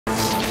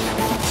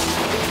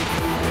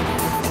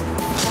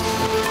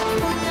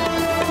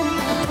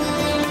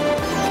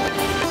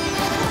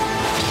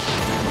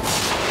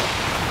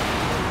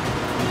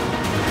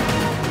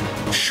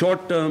Short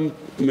term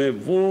में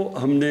वो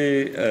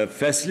हमने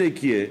फैसले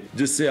किए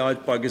जिससे आज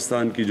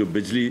पाकिस्तान की जो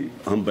बिजली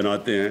हम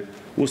बनाते हैं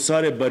वो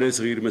सारे बड़े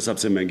सगीर में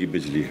सबसे महंगी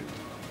बिजली है।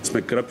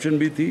 इसमें करप्शन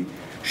भी थी,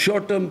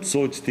 शॉर्ट टर्म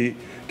सोच थी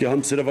कि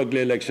हम सिर्फ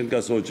अगले इलेक्शन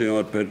का सोचें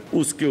और फिर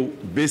उसके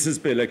बेसिस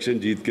पे इलेक्शन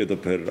जीत के तो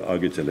फिर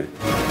आगे चलें।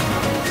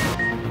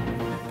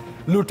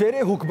 लुटेरे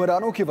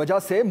हुक्मरानों की वजह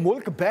से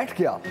मुल्क बैठ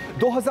गया।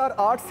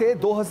 2008 से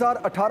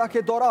 2018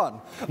 के दौरान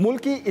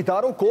मुल्की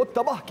इदारों को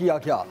तबाह किया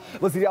गया।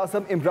 वज़ीर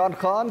आज़म इमरान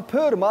खान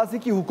फिर माजी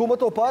की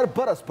हुकूमतों पर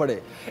बरस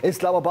पड़े।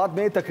 इस्लामाबाद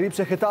में तकरीब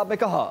से खिताब में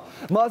कहा,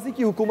 माजी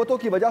की हुकूमतों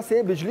की वजह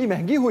से बिजली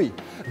महंगी हुई।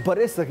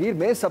 बरे सगीर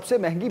में सबसे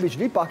महंगी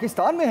बिजली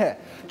पाकिस्तान में है।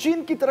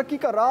 चीन की तरक्की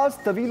का राज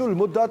तवीलुल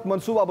मुद्दत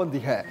मनसूबाबंदी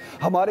है।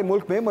 हमारे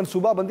मुल्क में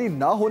मनसूबाबंदी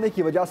ना होने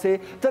की वजह से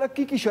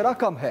तरक्की की शरह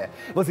कम है।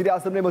 वज़ीर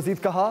आज़म ने मजीद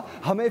कहा,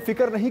 हमें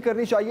फिक्र नहीं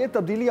करनी चाहिए,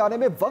 तब्दीली आने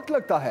में वक्त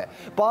लगता है।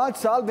 5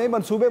 साल में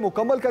मंसूबे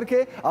मुकम्मल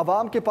करके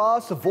अवाम के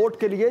पास वोट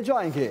के लिए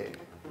जाएंगे।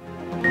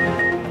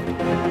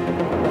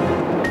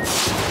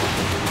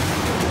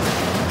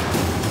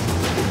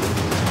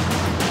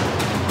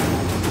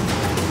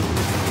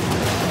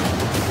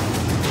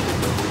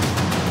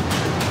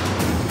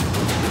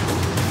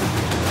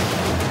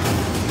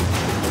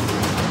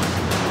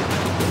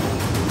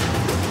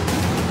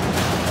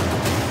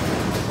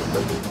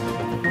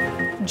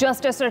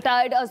 जस्टिस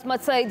रिटायर्ड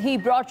अजमत सईद ही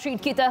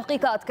ब्रॉडशीट की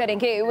तहकीकात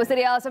करेंगे।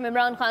 वज़ीर आज़म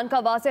इमरान खान का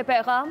वाज़ेह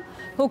पैगाम।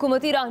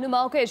 हुकूमती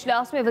रहनुमाओं के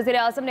इजलास में वज़ीर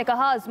आज़म ने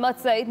कहा, अजमत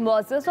सईद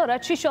मुअज़्ज़ज़ और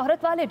अच्छी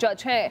शोहरत वाले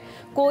जज हैं,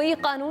 कोई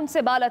कानून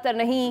से बालातर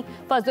नहीं।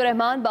 फजलुर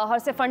रहमान बाहर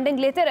से फंडिंग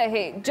लेते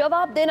रहे,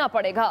 जवाब देना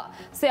पड़ेगा।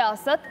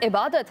 सियासत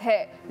इबादत है,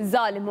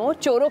 जालिमों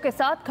चोरों के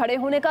साथ खड़े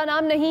होने का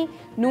नाम नहीं।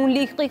 नून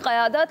लीग की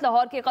क़यादत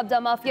लाहौर के कब्जा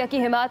माफिया की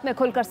हिमायत में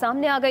खुलकर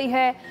सामने आ गई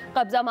है।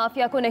 कब्जा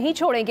माफिया को नहीं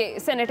छोड़ेंगे,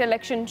 सेनेट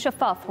इलेक्शन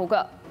शफाफ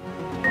होगा।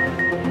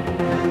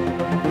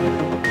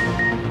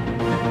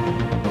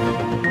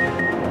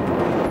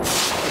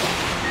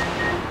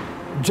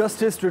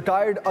 जस्टिस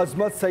रिटायर्ड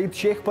अजमत सईद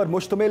शेख पर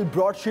मुश्तमिल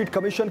ब्रॉडशीट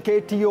कमीशन के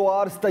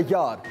TOR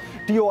तैयार।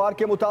 TOR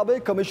के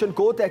मुताबिक कमीशन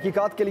को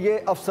तहकीकात के लिए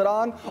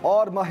अफसरान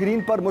और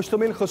माहिरीन पर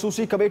मुश्तमिल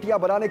खसूसी कमेटियां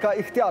बनाने का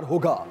इख्तियार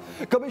होगा।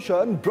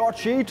 कमीशन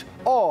ब्रॉडशीट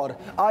और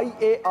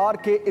IAR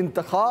के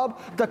इंतखाब,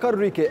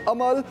 तकर्री के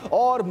अमल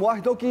और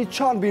मुआहिदों की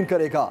छानबीन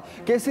करेगा।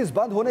 केसेस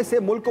बंद होने से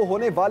मुल्क को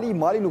होने वाली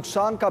माली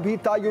नुकसान का भी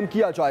तयन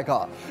किया जाएगा।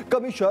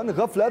 कमीशन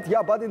गफलत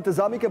या बद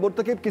इंतजामी के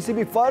मुर्तकिब किसी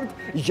भी फर्द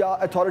या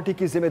अथॉरिटी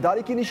की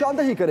जिम्मेदारी की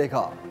निशानदही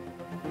करेगा।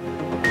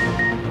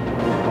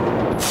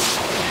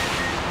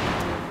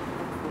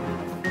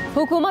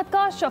 हुकूमत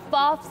का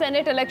शफाफ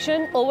सेनेट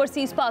इलेक्शन,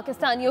 ओवरसीज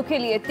पाकिस्तानियों के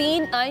लिए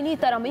 3 आईनी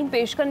तरमीम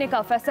पेश करने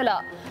का फैसला।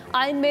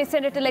 आइन में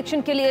सेनेट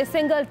इलेक्शन के लिए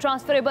सिंगल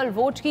ट्रांसफरेबल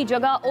वोट की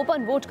जगह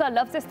ओपन वोट का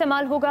लफ्ज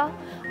इस्तेमाल होगा।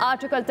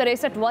 आर्टिकल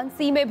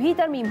 63(1)(c) में भी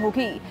तरमीम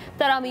होगी।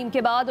 तरमीम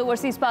के बाद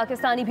ओवरसीज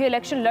पाकिस्तानी भी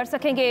इलेक्शन लड़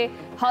सकेंगे।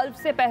 हल्फ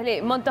से पहले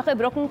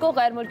मुंतखब रुकन को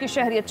गैर मुल्की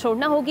शहरियत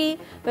छोड़ना होगी।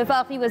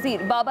 वफाकी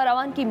वजीर बाबर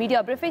अवान की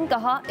मीडिया ब्रीफिंग,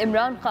 कहा,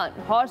 इमरान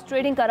खान हॉर्स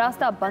ट्रेडिंग का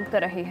रास्ता बंद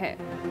कर रहे हैं।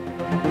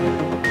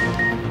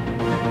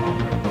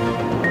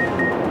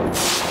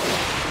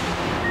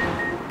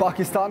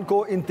 पाकिस्तान को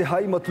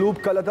इंतहाई मतलूब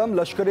कलदम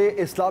लश्कर-ए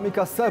इस्लामी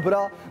का सरबरा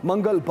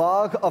मंगल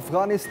बाग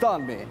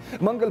अफगानिस्तान में।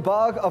 मंगल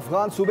बाग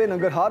अफगान सूबे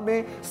नंगरहार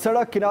में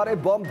सड़क किनारे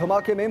बम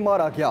धमाके में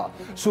मारा गया।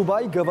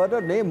 सूबाई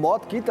गवर्नर ने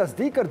मौत की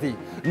तस्दीक कर दी।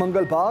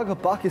 मंगल बाग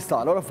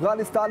पाकिस्तान और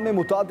अफगानिस्तान में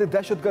मुतादिद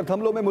दहशतगर्द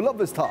हमलों में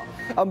मुलव्विस था।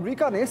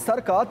 अमरीका ने सर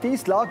का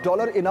 $30 लाख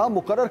इनाम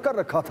मुकर्रर कर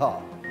रखा था।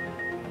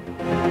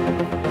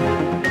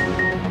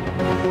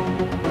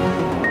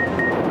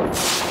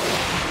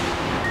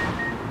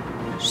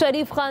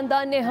 शरीफ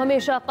खानदान ने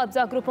हमेशा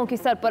कब्जा ग्रुपों की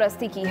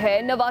सरपरस्ती की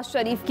है। नवाज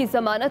शरीफ की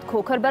जमानत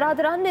खोखर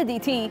बरादरान ने दी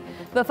थी।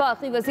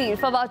 वफाकी वजीर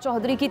फवाद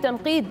चौधरी की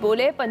तनकीद,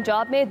 बोले,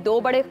 पंजाब में 2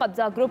 बड़े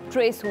कब्जा ग्रुप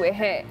ट्रेस हुए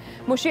हैं।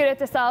 मुशीर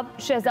एहतसाब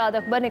शहजाद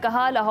अकबर ने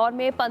कहा, लाहौर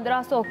में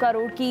 1500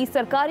 करोड़ की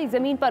सरकारी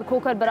जमीन पर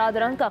खोखर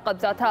बरादरान का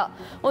कब्जा था।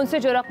 उनसे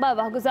जो रकबा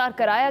वाहगुजार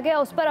कराया गया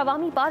उस पर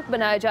अवामी पार्क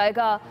बनाया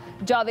जाएगा।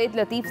 जावेद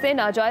लतीफ से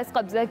नाजायज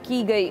कब्जा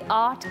की गई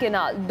 8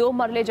 केनाल 2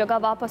 मरले जगह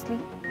वापस ली।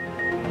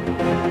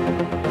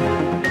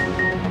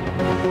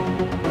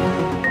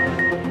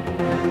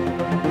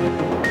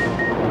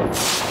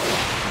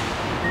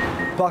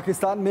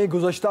 पाकिस्तान में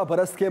गुज़श्ता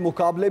बरस के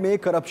मुकाबले में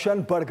करप्शन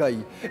बढ़ गई।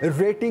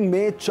 रेटिंग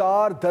में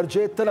 4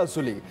 दर्जे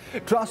तनज़्ज़ुली।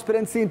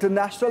 ट्रांसपेरेंसी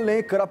इंटरनेशनल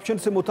ने करप्शन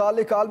से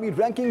मुतालिक आलमी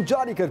रैंकिंग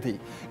जारी कर दी।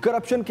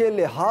 करप्शन के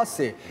लिहाज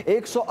से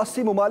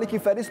 180 ममालिक की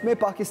फहरिस्त में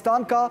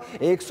पाकिस्तान का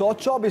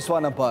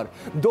 124वां नंबर।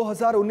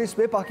 2019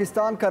 में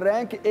पाकिस्तान का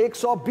रैंक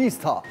 120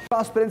 था।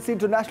 ट्रांसपेरेंसी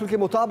इंटरनेशनल के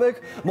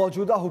मुताबिक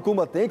मौजूदा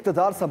हुकूमत ने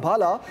इक़्तिदार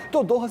संभाला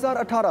तो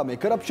 2018 में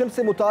करप्शन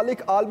से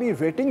मुतालिक आलमी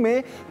रेटिंग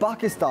में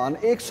पाकिस्तान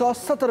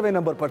 117वें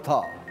नंबर पर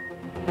था।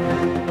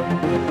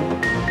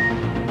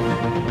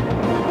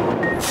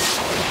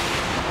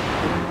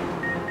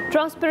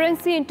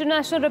 ट्रांसपेरेंसी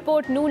इंटरनेशनल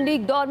रिपोर्ट नून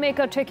लीग दौर में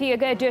इकट्ठे किए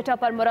गए डेटा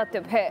पर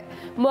मुरत्तिब है।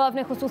 मुआव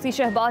ने खुसूसी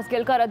शहबाज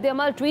गिल का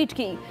रद्द-ए-अमल ट्वीट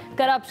की।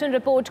 करप्शन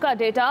रिपोर्ट का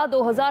डेटा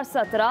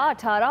 2017,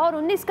 18 और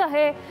 19 का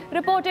है।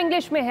 रिपोर्ट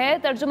इंग्लिश में है,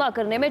 तर्जुमा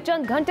करने में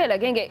चंद घंटे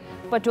लगेंगे।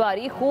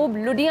 पटवारी खूब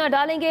लुडियां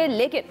डालेंगे,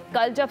 लेकिन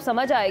कल जब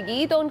समझ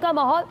आएगी तो उनका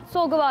माहौल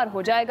सोगवार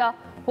हो जाएगा।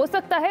 हो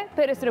सकता है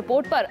फिर इस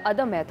रिपोर्ट पर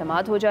अदम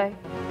एतमाद हो जाए।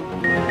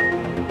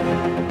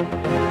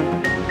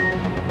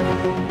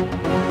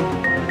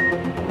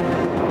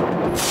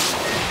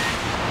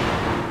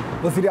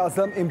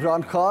 वज़ीर-ए-आज़म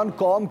इमरान खान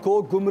कौम को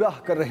गुमराह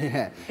कर रहे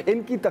हैं।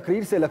 इनकी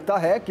तकरीर से लगता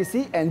है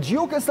किसी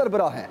NGO के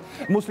सरबराह हैं।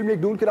 मुस्लिम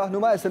लीग नून के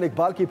रहनुमा एहसन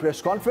इकबाल की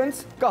प्रेस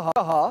कॉन्फ्रेंस,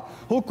 कहा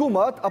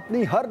हुकूमत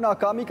अपनी हर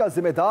नाकामी का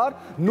जिम्मेदार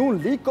नून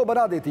लीग को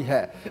बना देती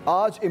है।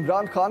 आज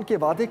इमरान खान के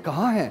वादे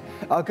कहाँ हैं?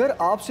 अगर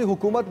आपसे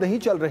हुकूमत नहीं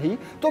चल रही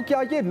तो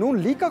क्या ये नून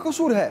लीग का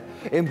कसूर है?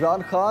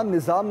 इमरान खान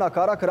निज़ाम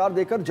नाकारा करार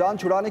देकर जान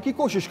छुड़ाने की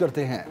कोशिश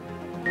करते हैं।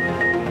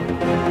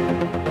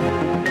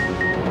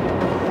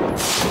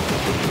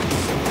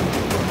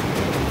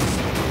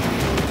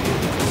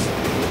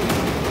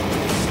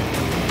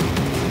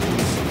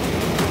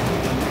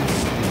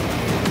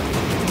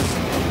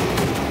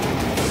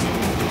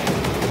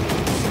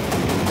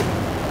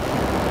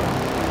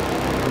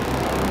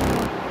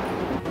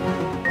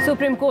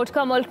 सुप्रीम कोर्ट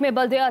का मुल्क में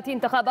बल्दियाती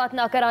इंतखाबात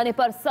न कराने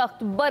पर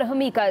सख्त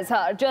बरहमी का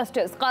इजहार।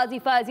 जस्टिस काजी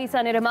फायजी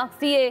सा ने रिमार्क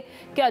दिए,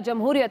 क्या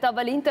जमहूरियत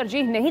अव्वलीन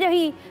तरजीह नहीं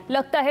रही?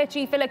 लगता है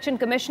चीफ इलेक्शन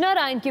कमिश्नर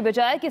आइन की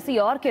बजाय किसी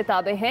और के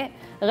ताबे हैं।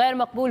 गैर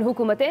मकबूल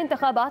हुकूमतें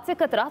इंतखाबात से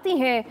कतराती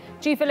हैं।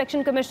 चीफ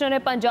इलेक्शन कमिश्नर ने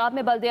पंजाब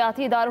में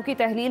बल्दियाती इदारों की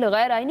तहलील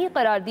गैर आइनी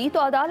करार दी तो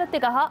अदालत ने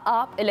कहा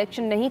आप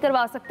इलेक्शन नहीं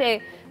करवा सकते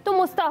तो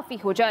मुस्ताफी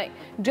हो जाएं।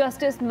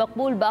 जस्टिस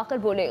मकबूल बाकर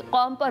बोले,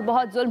 कौम पर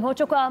बहुत जुल्म हो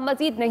चुका,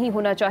 मजीद नहीं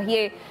होना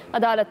चाहिए।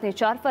 अदालत ने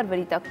 4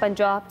 फरवरी तक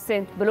पंजाब,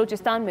 सिंध,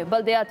 बलूचिस्तान में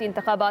बल्दियाती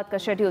इंतखाबात का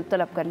शेड्यूल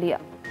तलब कर लिया।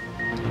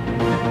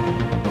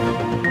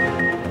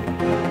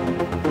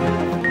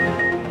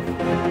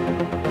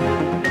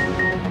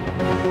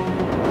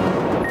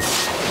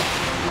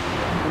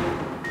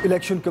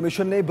 इलेक्शन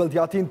कमीशन ने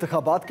बल्दियाती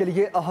इंतखाबात के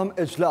लिए अहम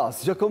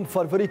इजलास 1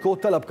 फरवरी को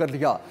तलब कर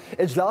लिया।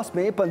 इजलास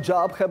में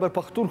पंजाब, खैबर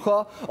पख्तूनख्वा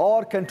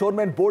और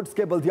कैंटोनमेंट बोर्ड्स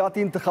के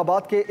बल्दियाती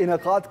इंतखाबात के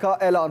इनेकाद का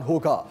ऐलान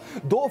होगा।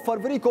 2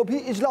 फरवरी को भी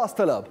इजलास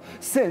तलब।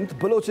 सिंध,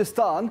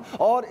 बलूचिस्तान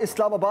और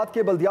इस्लामाबाद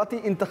के बल्दियाती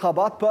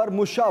इंतखाबात पर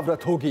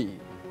मुशावरत होगी।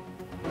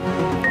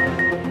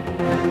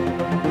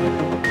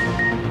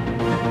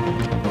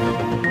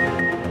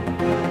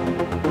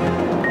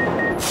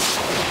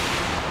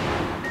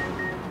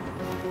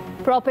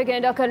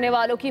 प्रोपेगेंडा करने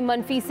वालों की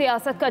मनफी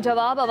सियासत का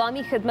जवाब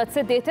अवामी खिदमत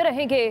से देते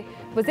रहेंगे।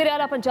 वज़ीर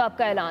आला पंजाब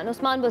का ऐलान।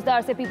 उस्मान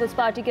बुज़दार से पीपल्स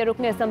पार्टी के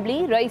रुकन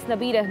असम्बली रईस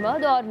नबीर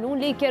अहमद और नून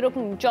लीग के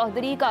रुकन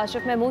चौधरी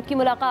काशिफ महमूद की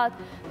मुलाकात।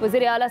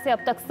 वज़ीर आला से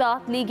अब तक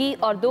 7 लीगी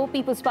और 2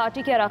 पीपल्स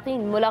पार्टी के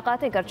अराकीन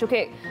मुलाकातें कर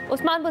चुके।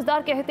 उस्मान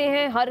बुज़दार कहते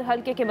हैं हर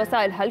हल्के के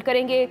मसाइल हल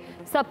करेंगे,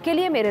 सबके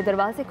लिए मेरे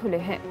दरवाजे खुले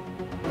हैं।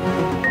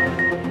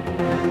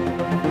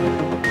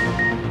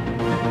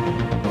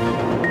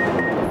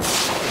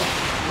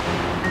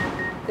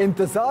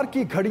 इंतजार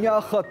की घड़ियां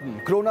खत्म।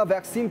 कोरोना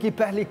वैक्सीन की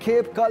पहली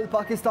खेप कल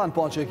पाकिस्तान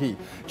पहुंचेगी।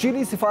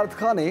 चीनी सिफारत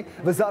खाने,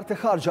 वजारत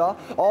खारजा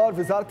और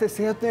वजारत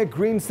सेहत ने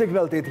ग्रीन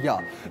सिग्नल दे दिया।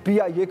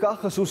 PIA का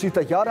खसूसी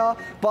तैयारा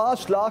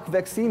 5 लाख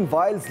वैक्सीन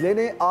वायल्स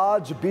लेने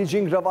आज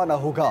बीजिंग रवाना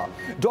होगा।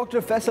 डॉक्टर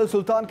फैसल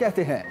सुल्तान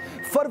कहते हैं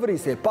फरवरी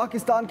से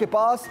पाकिस्तान के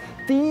पास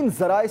 3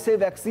 जराए से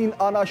वैक्सीन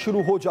आना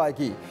शुरू हो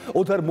जाएगी।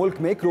 उधर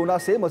मुल्क में कोरोना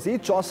से मजीद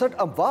 64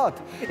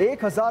 अमवात,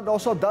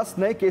 1910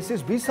 नए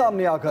केसेस भी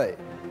सामने आ गए।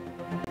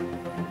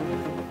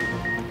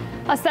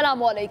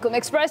 अस्सलामुअलैकुम,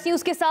 एक्सप्रेस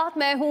न्यूज के साथ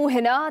मैं हूं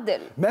हिना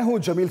दिल। मैं हूं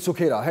जमील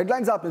सुखेरा।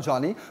 हेडलाइंस आपने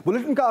जानी,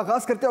 बुलेटिन का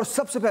आगाज करते हैं और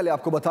सबसे पहले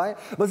आपको बताएं,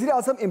 वजीर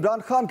आजम इमरान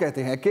खान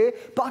कहते हैं कि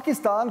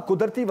पाकिस्तान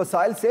कुदरती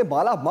वसाइल से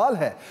माला माल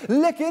है,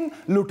 लेकिन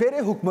लुटेरे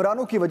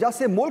हुक्मरानों की वजह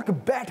से मुल्क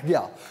बैठ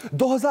गया।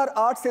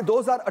 2008 से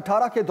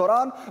 2018 के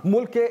दौरान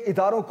मुल्क के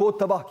इदारों को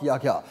तबाह किया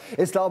गया।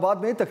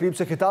 इस्लामाबाद में तकरीब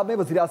से खिताब में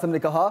वजीर आजम ने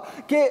कहा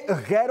कि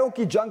गैरों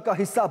की जंग का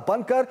हिस्सा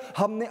बनकर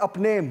हमने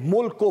अपने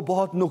मुल्क को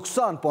बहुत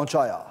नुकसान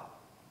पहुंचाया।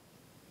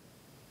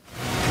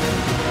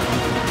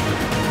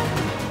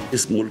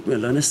 इस मुल्क में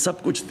अल्लाह ने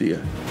सब कुछ दिया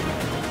है,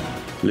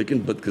 लेकिन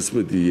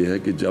बदकिस्मती ये है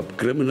कि जब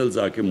क्रिमिनल्स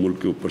आके मुल्क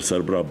के ऊपर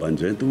सरबराह बन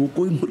जाएं तो वो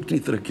कोई मुल्क नहीं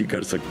तरक्की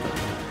कर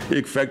सकता।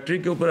 एक फैक्ट्री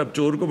के ऊपर आप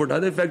चोर को बैठा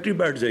दें, फैक्ट्री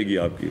बैठ जाएगी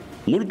आपकी,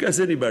 मुल्क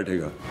कैसे नहीं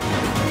बैठेगा।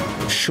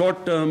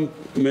 शॉर्ट टर्म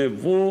में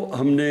वो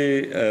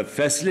हमने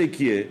फैसले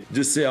किए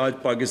जिससे आज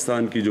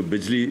पाकिस्तान की जो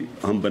बिजली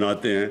हम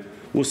बनाते हैं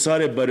वो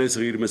सारे बड़े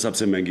सगीर में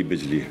सबसे महंगी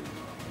बिजली है।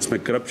 इसमें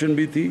करप्शन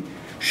भी थी,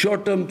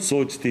 शॉर्ट टर्म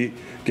सोच थी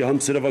कि हम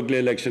सिर्फ अगले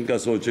इलेक्शन का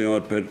सोचें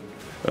और फिर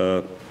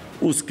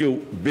उसके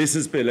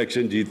बेसिस पे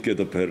इलेक्शन जीत के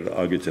तो फिर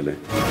आगे चलें।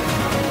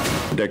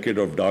 डेकेड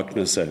ऑफ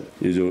डार्कनेस है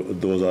ये जो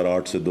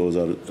 2008 से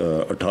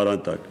 2018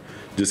 तक,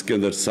 जिसके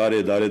अंदर सारे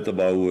इदारे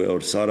तबाह हुए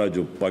और सारा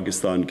जो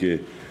पाकिस्तान के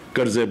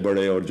कर्जे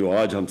बढ़े और जो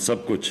आज हम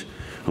सब कुछ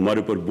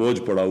हमारे ऊपर बोझ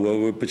पड़ा हुआ है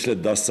वो पिछले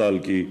 10 साल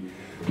की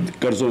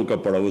कर्जों का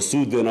पड़ा हुआ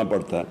सूद देना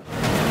पड़ता है।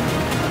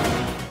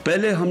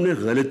 पहले हमने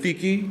गलती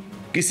की,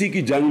 किसी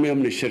की जंग में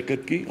हमने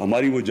शिरकत की,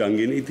 हमारी वो जंग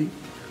ही नहीं थी,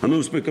 हमें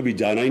उस पर कभी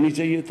जाना ही नहीं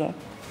चाहिए था।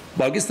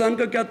 पाकिस्तान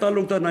का क्या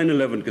ताल्लुक था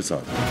 9/11 के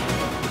साथ?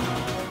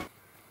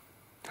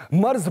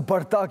 मर्ज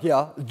बढ़ता गया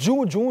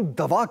जूं जूं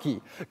दवा की।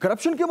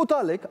 करप्शन के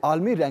मुतालिक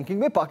आलमी रैंकिंग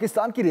में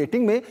पाकिस्तान की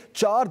रेटिंग में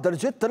 4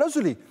 दर्जे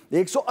तनज़ुली।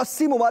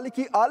 180 ममालिक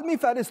की आलमी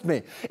फहरिस्त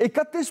में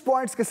 31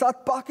 पॉइंट्स के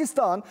साथ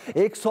पाकिस्तान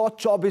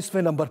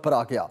 124वें नंबर पर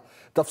आ गया।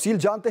 तफसील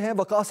जानते हैं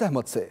वकास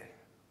अहमद से।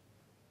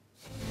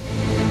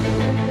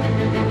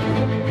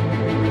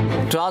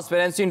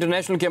 ट्रांसपेरेंसी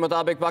इंटरनेशनल के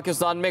मुताबिक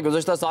पाकिस्तान में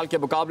गुज़श्ता साल के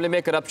मुकाबले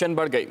में करप्शन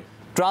बढ़ गई।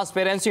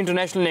 ट्रांसपेरेंसी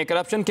इंटरनेशनल ने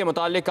करप्शन के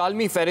मुतालिक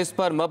आलमी फहरिस्त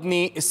पर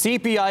मबनी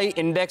CPI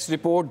इंडेक्स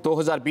रिपोर्ट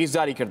 2020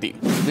 जारी कर दी।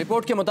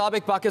 रिपोर्ट के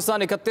मुताबिक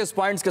पाकिस्तान 31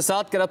 पॉइंट्स के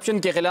साथ करप्शन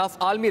के खिलाफ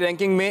आलमी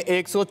रैंकिंग में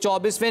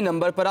 124वें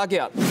नंबर पर आ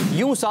गया।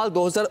 यूं साल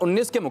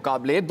 2019 के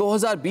मुकाबले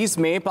 2020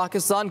 में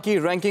पाकिस्तान की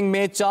रैंकिंग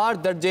में 4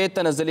 दर्जे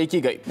तनज़्ज़ुली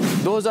की गई।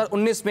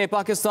 2019 में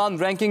पाकिस्तान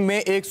रैंकिंग में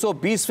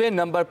 120वें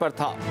नंबर पर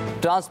था।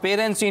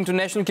 ट्रांसपेरेंसी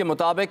इंटरनेशनल के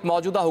मुताबिक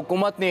मौजूदा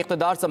हुकूमत ने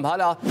इख्तिदार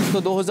संभाला तो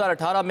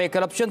 2018 में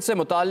करप्शन से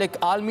मुतालिक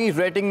आलमी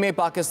रेटिंग में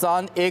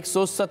पाकिस्तान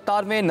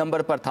 157वें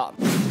नंबर पर था,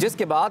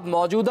 जिसके बाद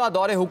मौजूदा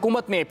दौरे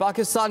हुकूमत में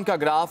पाकिस्तान का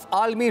ग्राफ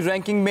आलमी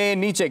रैंकिंग में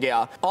नीचे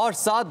गया और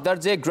 7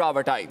 दर्जे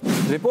गिरावट आई।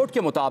 रिपोर्ट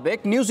के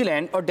मुताबिक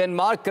न्यूजीलैंड और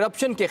डेनमार्क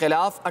करप्शन के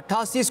खिलाफ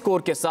 88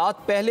 स्कोर के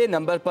साथ पहले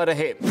नंबर पर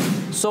रहे।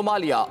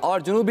 सोमालिया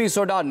और जनूबी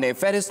सूडान ने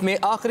फहरिस्त में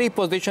आखिरी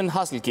पोजीशन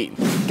हासिल की।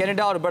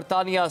 कनाडा और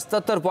बरतानिया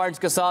 77 पॉइंट्स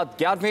के साथ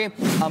 11वें,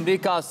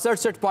 अमेरिका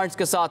 67 पॉइंट्स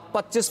के साथ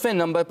 25वें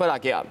नंबर पर आ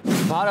गया।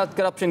 भारत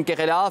करप्शन के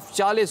खिलाफ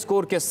 40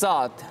 स्कोर के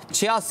साथ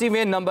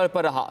 86वें नंबर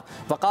पर रहा।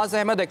 Waqas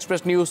Ahmad,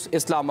 express news,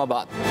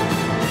 Islamabad.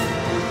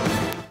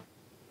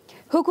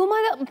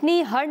 हुकूमत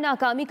अपनी हर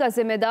नाकामी का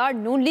जिम्मेदार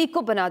नून लीग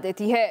को बना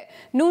देती है।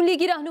 नून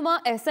लीगी रहनुमा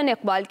एहसन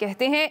इकबाल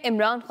कहते हैं,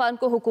 इमरान खान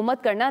को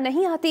हुकूमत करना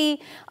नहीं आती।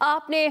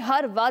 आपने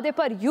हर वादे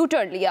पर यू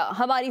टर्न लिया।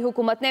 हमारी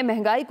हुकूमत ने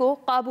महंगाई को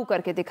काबू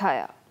करके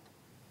दिखाया।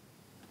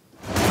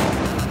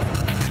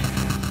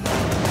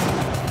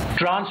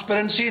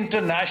 ट्रांसपेरेंसी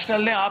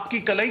इंटरनेशनल ने आपकी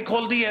कलई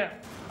खोल दी है।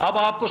 अब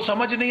आपको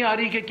समझ नहीं आ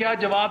रही कि क्या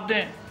जवाब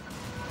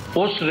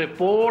दें। उस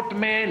रिपोर्ट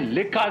में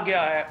लिखा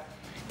गया है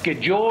कि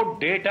जो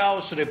डेटा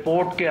उस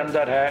रिपोर्ट के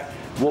अंदर है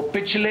वो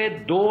पिछले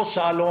 2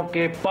 सालों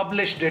के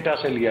पब्लिश डेटा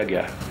से लिया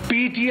गया है।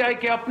 पीटीआई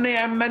के अपने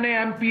MNA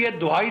MPA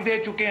दुहाई दे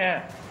चुके हैं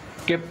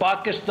कि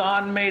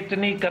पाकिस्तान में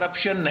इतनी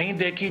करप्शन नहीं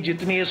देखी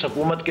जितनी इस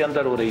हुकूमत के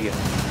अंदर हो रही है।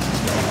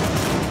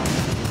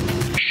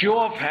 शो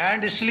ऑफ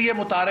हैंड इसलिए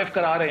मुतारिफ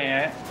करा रहे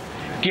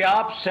हैं कि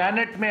आप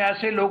सेनेट में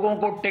ऐसे लोगों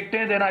को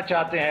टिकटें देना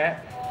चाहते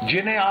हैं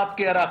जिन्हें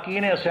आपके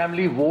अरकान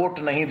असेंबली वोट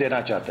नहीं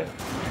देना चाहते।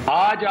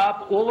 आज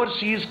आप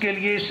ओवरसीज के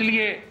लिए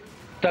इसलिए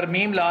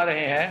तरमीम ला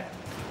रहे हैं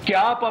कि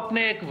आप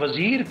अपने एक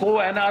वजीर को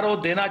NRO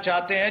देना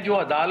चाहते हैं जो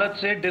अदालत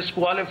से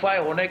डिस्क्वालीफाई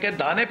होने के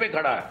दाने पे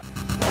खड़ा है।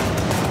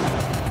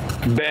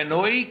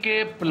 बेनोई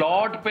के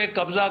प्लॉट पे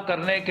कब्जा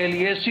करने के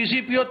लिए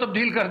CCPO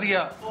तब्दील कर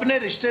दिया। अपने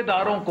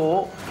रिश्तेदारों को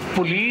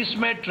पुलिस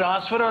में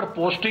ट्रांसफर और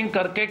पोस्टिंग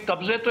करके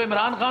कब्जे तो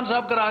इमरान खान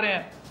साहब करा रहे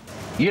हैं।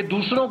 ये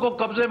दूसरों को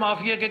कब्जे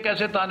माफिया के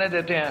कैसे ताने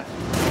देते हैं।